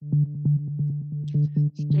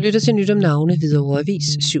Du lytter til Nyt Om Navne, Hvidovre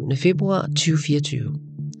Avis, 7. februar 2024.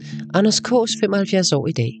 Anders K's 75 år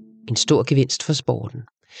i dag. En stor gevinst for sporten.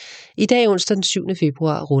 I dag onsdag den 7.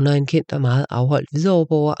 februar runder en kendt og meget afholdt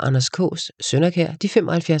Hvidovreborger Anders K's sønnerkær de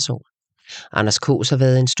 75 år. Anders K's har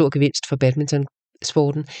været en stor gevinst for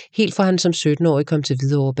badmintonsporten, helt fra han som 17-årig kom til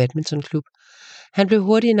Hvidovre Badmintonklub. Han blev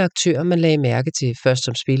hurtigt en aktør, man lagde mærke til, først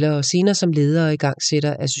som spiller og senere som leder og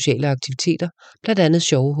igangsætter af sociale aktiviteter, blandt andet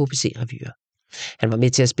sjove HBC-revyer. Han var med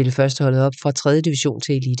til at spille førsteholdet op fra 3. division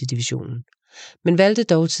til elitedivisionen, men valgte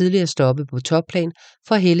dog tidligere at stoppe på topplan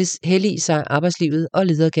for at hellige sig arbejdslivet og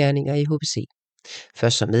ledergerninger i HBC.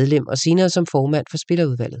 Først som medlem og senere som formand for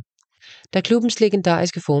spillerudvalget. Da klubbens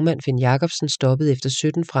legendariske formand Finn Jacobsen stoppede efter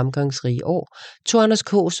 17 fremgangsrige år, tog Anders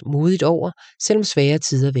K's modigt over, selvom svære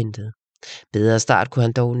tider ventede. Bedre start kunne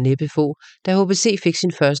han dog næppe få, da HBC fik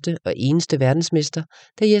sin første og eneste verdensmester,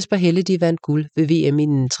 da Jesper Helledi vandt guld ved VM i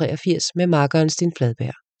 1983 med makkeren Sten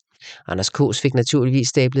Fladberg. Anders K's fik naturligvis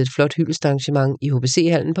stablet et flot hyldestarrangement i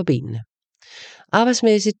HBC-hallen på benene.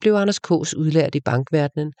 Arbejdsmæssigt blev Anders K's udlært i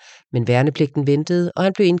bankverdenen, men værnepligten ventede, og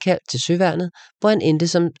han blev indkaldt til Søværnet, hvor han endte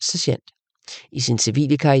som sergent. I sin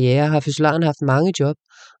civile karriere har fødselaren haft mange job,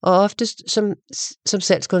 og oftest som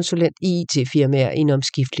salgskonsulent i IT-firmaer i en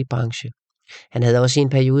omskiftelig branche. Han havde også i en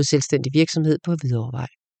periode selvstændig virksomhed på Hvidovre.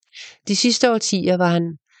 De sidste årtier var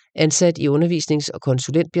han ansat i undervisnings- og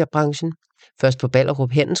konsulentbranchen, først på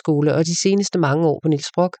Ballerup Handelsskole og de seneste mange år på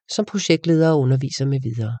Niels Brock som projektleder og underviser med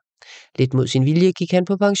videre. Lidt mod sin vilje gik han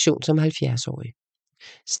på pension som 70-årig.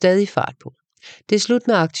 Stadig fart på. Det er slut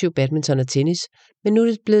med aktiv badminton og tennis, men nu er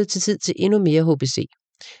det blevet til tid til endnu mere HBC.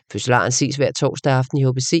 Fødselaren ses hver torsdag aften i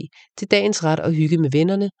HBC til dagens ret og hygge med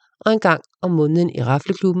vennerne, og en gang om måneden i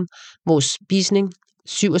Rafleklubben, hvor spisning,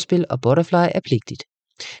 syverspil og butterfly er pligtigt.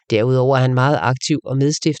 Derudover er han meget aktiv og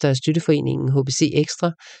medstifter af støtteforeningen HBC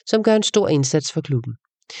Ekstra, som gør en stor indsats for klubben.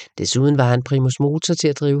 Desuden var han primus motor til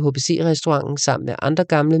at drive HBC-restauranten sammen med andre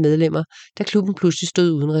gamle medlemmer, da klubben pludselig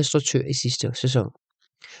stod uden restauratør i sidste sæson.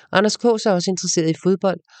 Anders K's er også interesseret i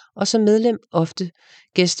fodbold, og som medlem ofte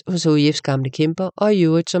gæst hos HIF's gamle kæmper, og i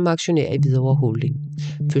øvrigt som aktionær i Hvidovre Holding.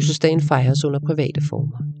 Fødselsdagen fejres under private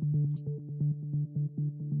former.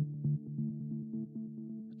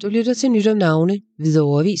 Du lytter til Nyt Om Navne,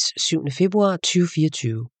 Hvidovre Avis, 7. februar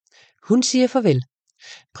 2024. Hun siger farvel.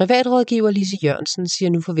 Privatrådgiver Lise Jørgensen siger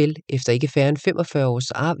nu farvel efter ikke færre end 45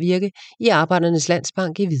 års virke i Arbejdernes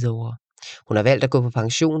Landsbank i Hvidovre. Hun har valgt at gå på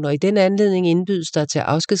pension, og i den anledning indbydes der til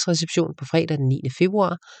afskedsreception på fredag den 9.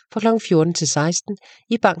 februar fra kl. 14 til 16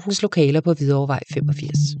 i bankens lokaler på Hvidovre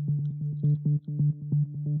 85.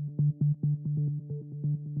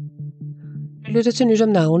 Du lytter til Nyt Om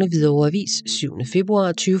Navne, Hvidovre Avis, 7.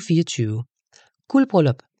 februar 2024.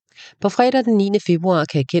 Guldbryllup. På fredag den 9. februar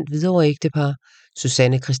kan et kendt Hvidovre-ægtepar,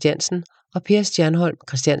 Susanne Christiansen og Per Stjernholm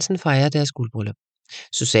Christiansen, fejre deres guldbryllup.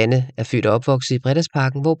 Susanne er født og opvokset i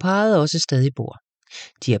Bredasparken, hvor parret også stadig bor.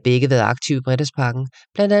 De har begge været aktive i Bredasparken,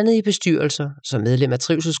 blandt andet i bestyrelser som medlem af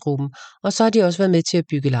trivselsgruppen, og så har de også været med til at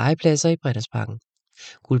bygge legepladser i Bredasparken.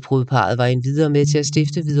 Guldbrudparret var endvidere med til at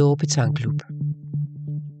stifte Hvidovre Betonklub.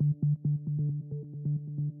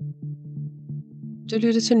 Du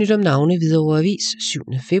lytter til Nyt Om Navne, Hvidovre Avis, 7.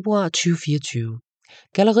 februar 2024.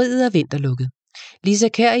 Galleriet er vinterlukket. Lisa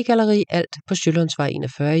Kjær i Galleri Alt på Sjølundsvej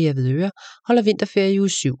 41 i Avedøre holder vinterferie i uge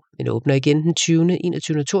 7, men åbner igen den 20.,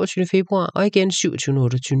 21. og 22. februar og igen 27.,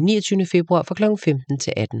 28. og 29. februar fra kl. 15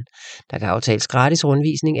 til 18. Der kan aftales gratis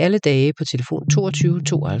rundvisning alle dage på telefon 22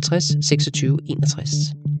 52 26 61.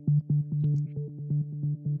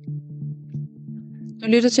 Du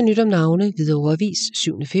lytter til Nyt Om Navne, Hvidovre Avis,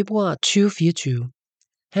 7. februar 2024.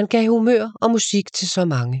 Han gav humør og musik til så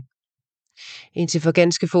mange. Indtil for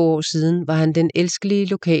ganske få år siden var han den elskelige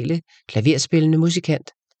lokale klaverspillende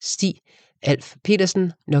musikant Stig Alf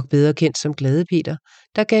Petersen, nok bedre kendt som Glade Peter,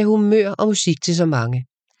 der gav humør og musik til så mange.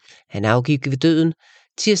 Han afgik ved døden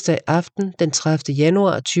tirsdag aften den 30.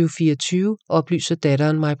 januar 2024, oplyser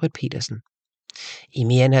datteren Majbrit Petersen. I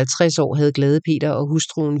mere end 50 år havde Glade Peter og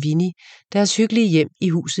hustruen Winnie deres hyggelige hjem i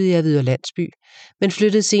huset i Avedøre Landsby, men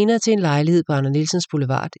flyttede senere til en lejlighed på Arne Nielsens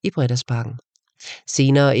Boulevard i Bredasparken.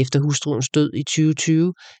 Senere efter hustruens død i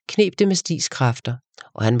 2020 kneb det med Stigs kræfter,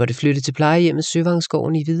 og han måtte flytte til plejehjemmet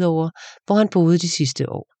Søvangsgården i Hvidovre, hvor han boede de sidste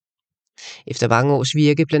år. Efter mange års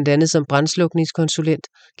virke, blandt andet som brandslukningskonsulent,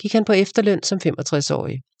 gik han på efterløn som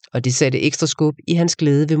 65-årig, og det satte ekstra skub i hans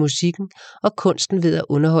glæde ved musikken og kunsten ved at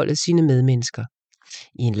underholde sine medmennesker.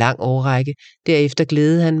 I en lang årrække derefter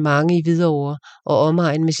glædede han mange i Hvidovre og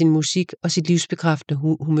omegn med sin musik og sit livsbekræftende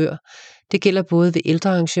humør. Det gælder både ved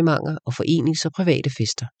ældrearrangementer og forenings- og private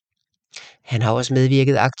fester. Han har også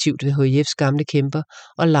medvirket aktivt ved HIF's gamle kæmper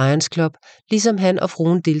og Lions Club, ligesom han og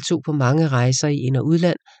fruen deltog på mange rejser i ind- og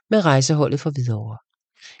udland med rejseholdet fra Hvidovre.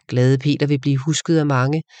 Glade Peter vil blive husket af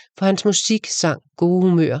mange for hans musik, sang, gode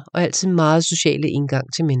humør og altid meget sociale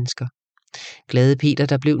indgang til mennesker. Glade Peter,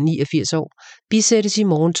 der blev 89 år, bisættes i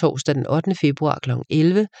morgen torsdag den 8. februar kl.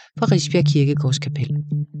 11 på Risbjerg Kirkegårdskapel.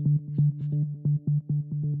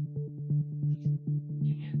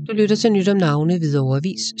 Du lytter til Nyt Om Navne, Hvidovre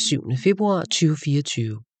Avis, 7. februar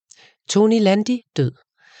 2024. Tony Landi død.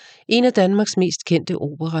 En af Danmarks mest kendte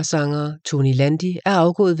operasangere, Tony Landi, er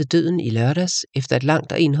afgået ved døden i lørdags efter et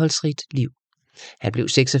langt og indholdsrigt liv. Han blev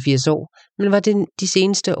 86 år, men var de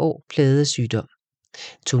seneste år plaget af sygdom.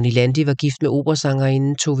 Tony Landi var gift med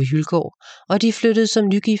operasangerinden Tove Hylgaard, og de flyttede som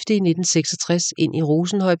nygifte i 1966 ind i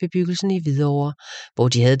Rosenhøjbebyggelsen i Hvidovre, hvor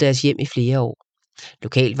de havde deres hjem i flere år.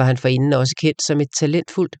 Lokalt var han forinden også kendt som et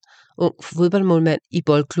talentfuldt ung fodboldmålmand i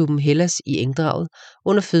boldklubben Hellas i Engdraget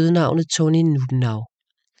under fødenavnet Tony Nudenau.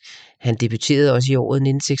 Han debuterede også i året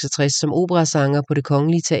 1966 som operasanger på Det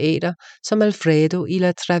Kongelige Teater som Alfredo i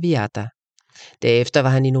La Traviata. Derefter var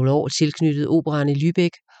han i nogle år tilknyttet operaen i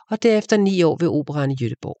Lübeck og derefter 9 år ved operaen i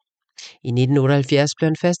Göteborg. I 1978 blev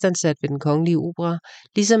han fastansat ved Den Kongelige Opera,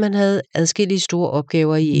 ligesom han havde adskillige store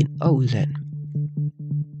opgaver i ind- og udland.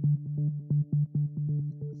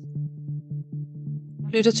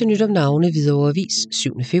 Lytter til Nyt Om Navne, Hvidovre Avis,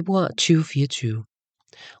 7. februar 2024.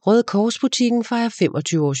 Røde Kors-butikken fejrer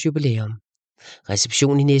 25 års jubilæum.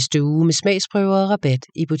 Reception i næste uge med smagsprøver og rabat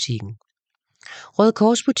i butikken. Røde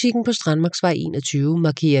Kors-butikken på Strandmarksvej 21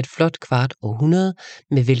 markerer et flot kvart århundrede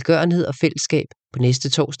med velgørenhed og fællesskab på næste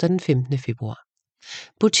torsdag den 15. februar.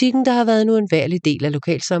 Butikken, der har været en uundværlig del af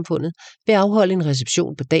lokalsamfundet, vil afholde en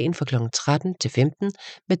reception på dagen fra kl. 13 til 15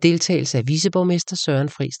 med deltagelse af viceborgmester Søren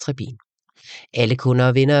Friis Trebin. Alle kunder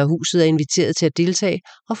og venner af huset er inviteret til at deltage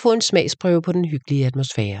og få en smagsprøve på den hyggelige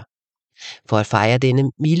atmosfære. For at fejre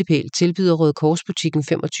denne milepæl tilbyder Røde Kors-butikken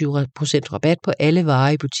 25% rabat på alle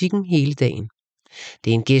varer i butikken hele dagen.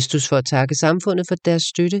 Det er en gestus for at takke samfundet for deres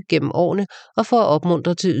støtte gennem årene og for at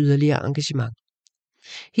opmuntre til yderligere engagement.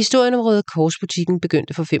 Historien om Røde Kors-butikken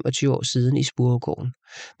begyndte for 25 år siden i Spurgården,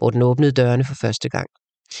 hvor den åbnede dørene for første gang.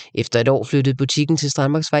 Efter et år flyttede butikken til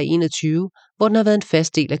Strandmarksvej 21, hvor den har været en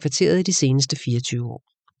fast del af kvarteret i de seneste 24 år.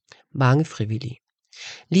 Mange frivillige.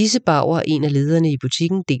 Lise Bauer, en af lederne i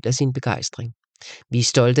butikken, deler sin begejstring. Vi er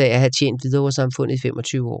stolte af at have tjent Hvidovre-samfundet i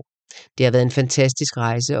 25 år. Det har været en fantastisk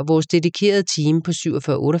rejse, og vores dedikerede team på 47-48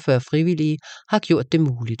 frivillige har gjort det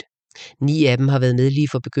muligt. 9 af dem har været med lige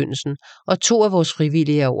fra begyndelsen, og 2 af vores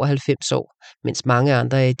frivillige er over 90 år, mens mange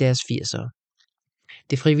andre er i deres 80'ere.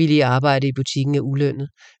 Det frivillige arbejde i butikken er ulønnet,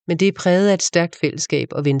 men det er præget af et stærkt fællesskab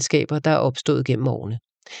og venskaber, der er opstået gennem årene.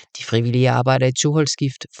 De frivillige arbejder i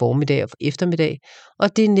toholdsskift formiddag og eftermiddag,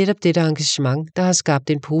 og det er netop dette engagement, der har skabt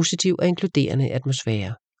en positiv og inkluderende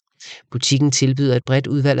atmosfære. Butikken tilbyder et bredt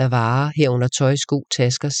udvalg af varer, herunder tøj, sko,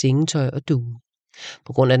 tasker, sengetøj og due.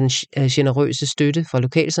 På grund af den generøse støtte fra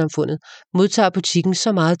lokalsamfundet modtager butikken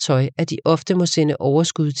så meget tøj, at de ofte må sende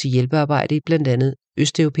overskud til hjælpearbejde i blandt andet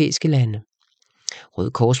østeuropæiske lande.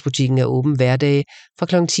 Røde Kors-butikken er åben hverdage fra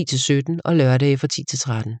kl. 10 til 17 og lørdage fra 10 til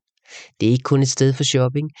 13. Det er ikke kun et sted for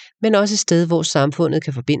shopping, men også et sted, hvor samfundet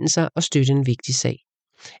kan forbinde sig og støtte en vigtig sag.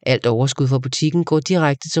 Alt overskud fra butikken går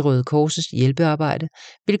direkte til Røde Kors' hjælpearbejde,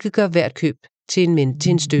 hvilket gør hvert køb til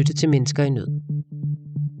en støtte til mennesker i nød.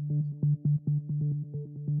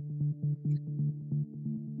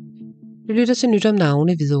 Du lytter til Nyt Om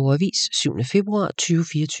Navne, Hvidovre Avis, 7. februar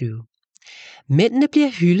 2024. Mændene bliver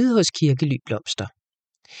hyldet hos Kirkely Blomster.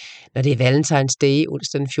 Når det er Valentines Day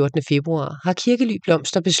onsdag den 14. februar, har Kirkely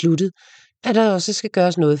Blomster besluttet, at der også skal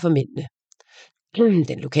gøres noget for mændene.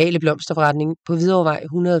 Den lokale blomsterforretning på Hvidovrevej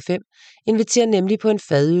 105 inviterer nemlig på en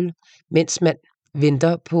fadøl, mens man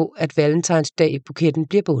venter på, at Valentines Day-buketten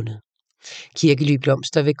bliver bundet. Kirkely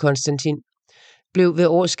Blomster ved Konstantin blev ved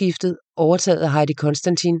årsskiftet overtaget af Heidi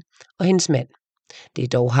Konstantin og hendes mand. Det er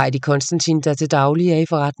dog Heidi Konstantin, der til daglig er i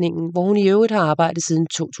forretningen, hvor hun i øvrigt har arbejdet siden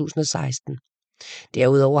 2016.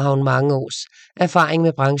 Derudover har hun mange års erfaring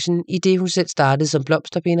med branchen, i det hun selv startede som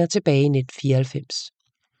blomsterbinder tilbage i 1994.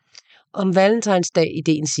 Om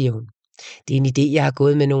Valentinsdag-ideen siger hun: Det er en idé, jeg har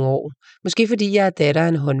gået med nogle år. Måske fordi jeg er datter af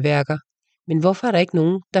en håndværker. Men hvorfor er der ikke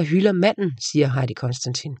nogen, der hylder manden, siger Heidi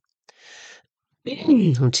Konstantin.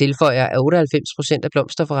 Hun tilføjer, at 98% af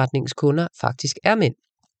blomsterforretningens kunder faktisk er mænd.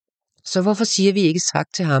 Så hvorfor siger vi ikke tak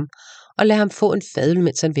til ham og lad ham få en fadøl,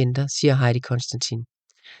 mens han venter, siger Heidi Konstantin.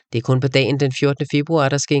 Det er kun på dagen den 14. februar,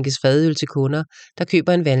 der skænkes fadøl til kunder, der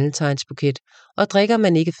køber en valentinsbuket, og drikker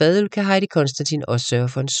man ikke fadøl, kan Heidi Konstantin også sørge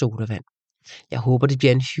for en sodavand. Jeg håber, det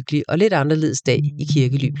bliver en hyggelig og lidt anderledes dag i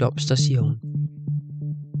Kirkely Blomster, siger hun.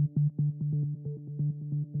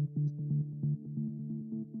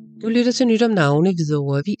 Du lytter til Nyt Om Navne,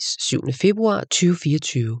 Hvidovre Avis, 7. februar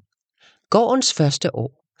 2024. Gårdens første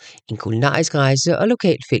år. En kulinarisk rejse og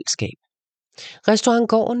lokalt fællesskab. Restaurant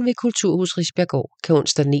Gården ved Kulturhus Risbjerggård kan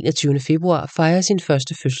onsdag den 21. februar fejre sin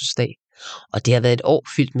første fødselsdag. Og det har været et år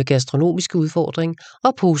fyldt med gastronomiske udfordringer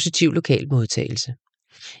og positiv lokal modtagelse.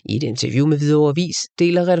 I et interview med Hvidovre Avis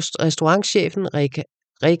deler restaurantchefen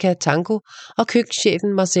Reka Tango og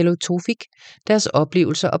køkkenchefen Marcelo Tofik deres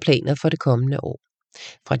oplevelser og planer for det kommende år.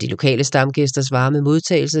 Fra de lokale stamgæsters varme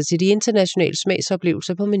modtagelser til de internationale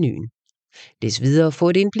smagsoplevelser på menuen. Læs videre og få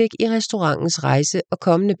et indblik i restaurantens rejse og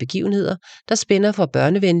kommende begivenheder, der spænder fra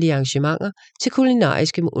børnevenlige arrangementer til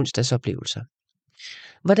kulinariske onsdagsoplevelser.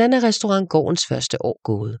 Hvordan er Restaurant Gårdens første år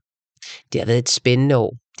gået? Det har været et spændende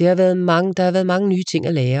år. Der har været mange nye ting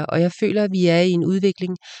at lære, og jeg føler, at vi er i en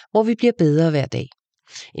udvikling, hvor vi bliver bedre hver dag.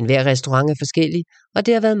 Enhver restaurant er forskellig, og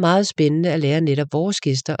det har været meget spændende at lære netop vores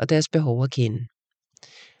gæster og deres behov at kende.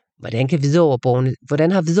 Hvordan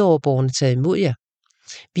har Hvidovreborgerne taget imod jer?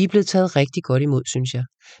 Vi er blevet taget rigtig godt imod, synes jeg.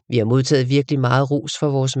 Vi har modtaget virkelig meget ros for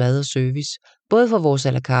vores mad og service, både for vores à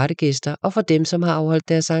la carte gæster og for dem, som har afholdt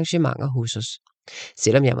deres arrangementer hos os.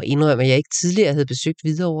 Selvom jeg må indrømme, at jeg ikke tidligere havde besøgt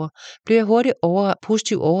Hvidovre, blev jeg hurtigt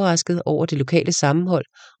positivt overrasket over det lokale sammenhold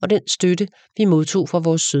og den støtte, vi modtog fra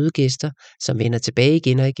vores søde gæster, som vender tilbage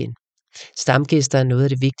igen og igen. Stamgæster er noget af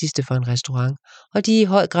det vigtigste for en restaurant, og de er i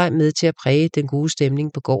høj grad med til at præge den gode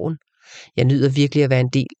stemning på gården. Jeg nyder virkelig at være en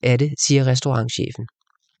del af det, siger restaurantchefen.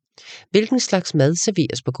 Hvilken slags mad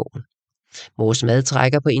serveres på gården? Vores mad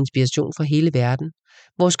trækker på inspiration fra hele verden.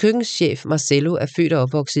 Vores køkkenchef Marcelo er født og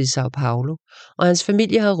opvokset i Sao Paulo, og hans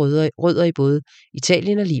familie har rødder i både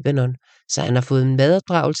Italien og Libanon, så han har fået en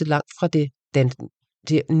madopdragelse langt fra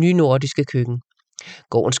det nynordiske køkken.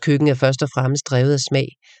 Gårdens køkken er først og fremmest drevet af smag,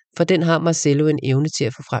 for den har Marcelo en evne til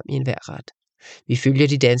at få frem i enhver ret. Vi følger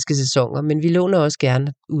de danske sæsoner, men vi låner også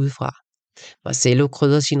gerne udefra. Marcelo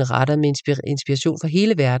krydrer sine retter med inspiration fra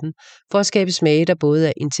hele verden, for at skabe smage, der både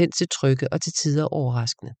er intense, trygge og til tider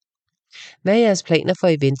overraskende. Hvad er jeres planer for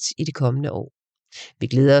events i det kommende år? Vi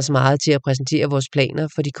glæder os meget til at præsentere vores planer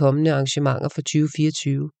for de kommende arrangementer for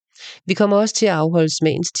 2024. Vi kommer også til at afholde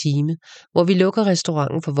smagens time, hvor vi lukker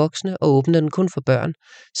restauranten for voksne og åbner den kun for børn,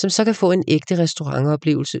 som så kan få en ægte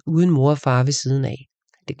restaurantoplevelse uden mor og far ved siden af.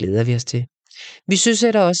 Det glæder vi os til. Vi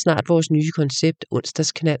søsætter også snart vores nye koncept,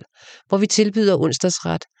 onsdagsknald, hvor vi tilbyder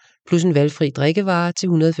onsdagsret plus en valgfri drikkevare til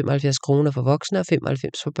 175 kroner for voksne og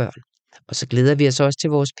 95 for børn. Og så glæder vi os også til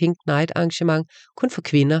vores Pink Night arrangement kun for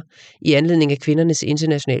kvinder i anledning af kvindernes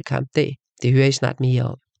internationale kampdag. Det hører I snart mere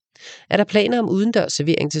om. Er der planer om udendørs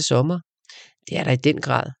servering til sommer? Det er der i den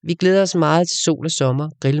grad. Vi glæder os meget til sol og sommer,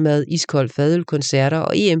 grillmad, iskold fadøl, koncerter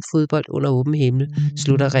og EM-fodbold under åben himmel,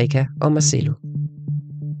 slutter Reka og Marcelo.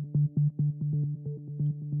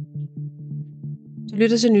 Du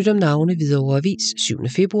lytter til Nyt Om Navne, Hvidovre Avis, 7.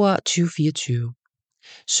 februar 2024.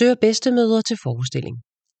 Søger bedstemødre til forestilling.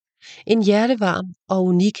 En hjertevarm og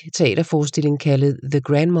unik teaterforestilling kaldet The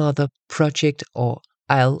Grandmother Project og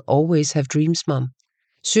I'll Always Have Dreams Mom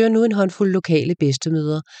søger nu en håndfuld lokale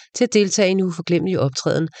bedstemødre til at deltage i en uforglemmelig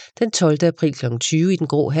optræden den 12. april kl. 20 i den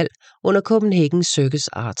grå hal under Copenhagen Circus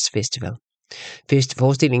Arts Festival.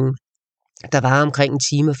 Forestillingen, der varer omkring 1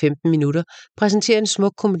 time og 15 minutter, præsenterer en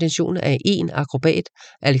smuk kombination af en akrobat,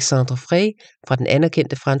 Alexandre Frey, fra den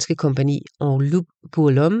anerkendte franske kompagni En Loup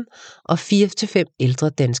pour l'Homme, og 4-5 ældre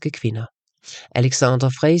danske kvinder.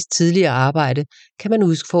 Alexandre Freys tidligere arbejde kan man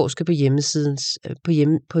udforske på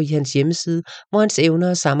hans hjemmeside, hvor hans evner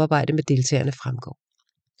og samarbejde med deltagerne fremgår.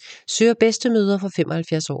 Søger bedstemødre fra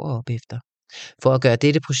 75 år og op efter. For at gøre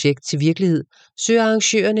dette projekt til virkelighed, søger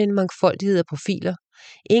arrangørerne en mangfoldighed af profiler.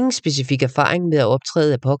 Ingen specifik erfaring med at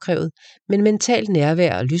optræde er påkrævet, men mentalt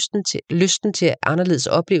nærvær og lysten til anderledes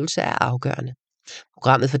oplevelse er afgørende.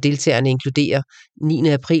 Programmet for deltagerne inkluderer 9.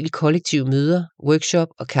 april kollektive møder, workshop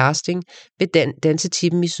og casting ved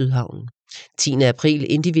Dansetippen i Sydhavnen. 10.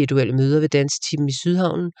 april individuelle møder ved Dansetippen i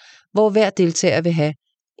Sydhavnen, hvor hver deltager vil have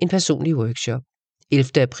en personlig workshop.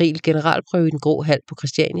 11. april generalprøve i den grå hal på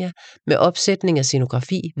Christiania med opsætning af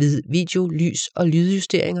scenografi, video, lys og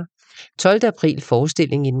lydjusteringer. 12. april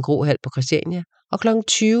forestilling i den grå hal på Christiania og kl.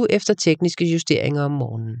 20 efter tekniske justeringer om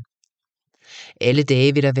morgenen. Alle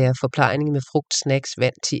dage vil der være forplejning med frugt, snacks,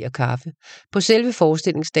 vand, te og kaffe. På selve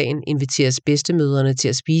forestillingsdagen inviteres bedstemødrene til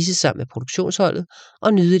at spise sammen med produktionsholdet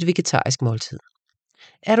og nyde et vegetarisk måltid.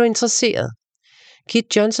 Er du interesseret?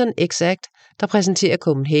 Kit Johnson Exact, der præsenterer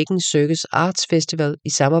Copenhagen Circus Arts Festival i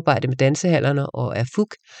samarbejde med dansehallerne og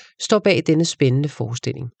AFUK, står bag denne spændende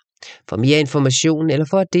forestilling. For mere information eller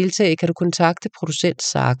for at deltage, kan du kontakte producent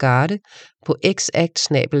Sara Garde på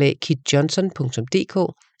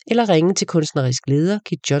xact@kitjohnson.dk eller ringe til kunstnerisk leder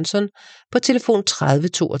Kit Johnson på telefon 30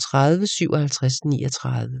 32 57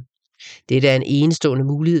 39. Dette er en enestående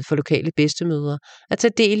mulighed for lokale bedstemødre at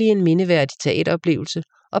tage del i en mindeværdig teateroplevelse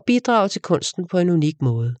og bidrage til kunsten på en unik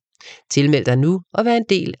måde. Tilmeld dig nu og vær en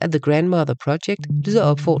del af The Grandmother Project, lyder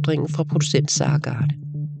opfordringen fra producent Sara Garde.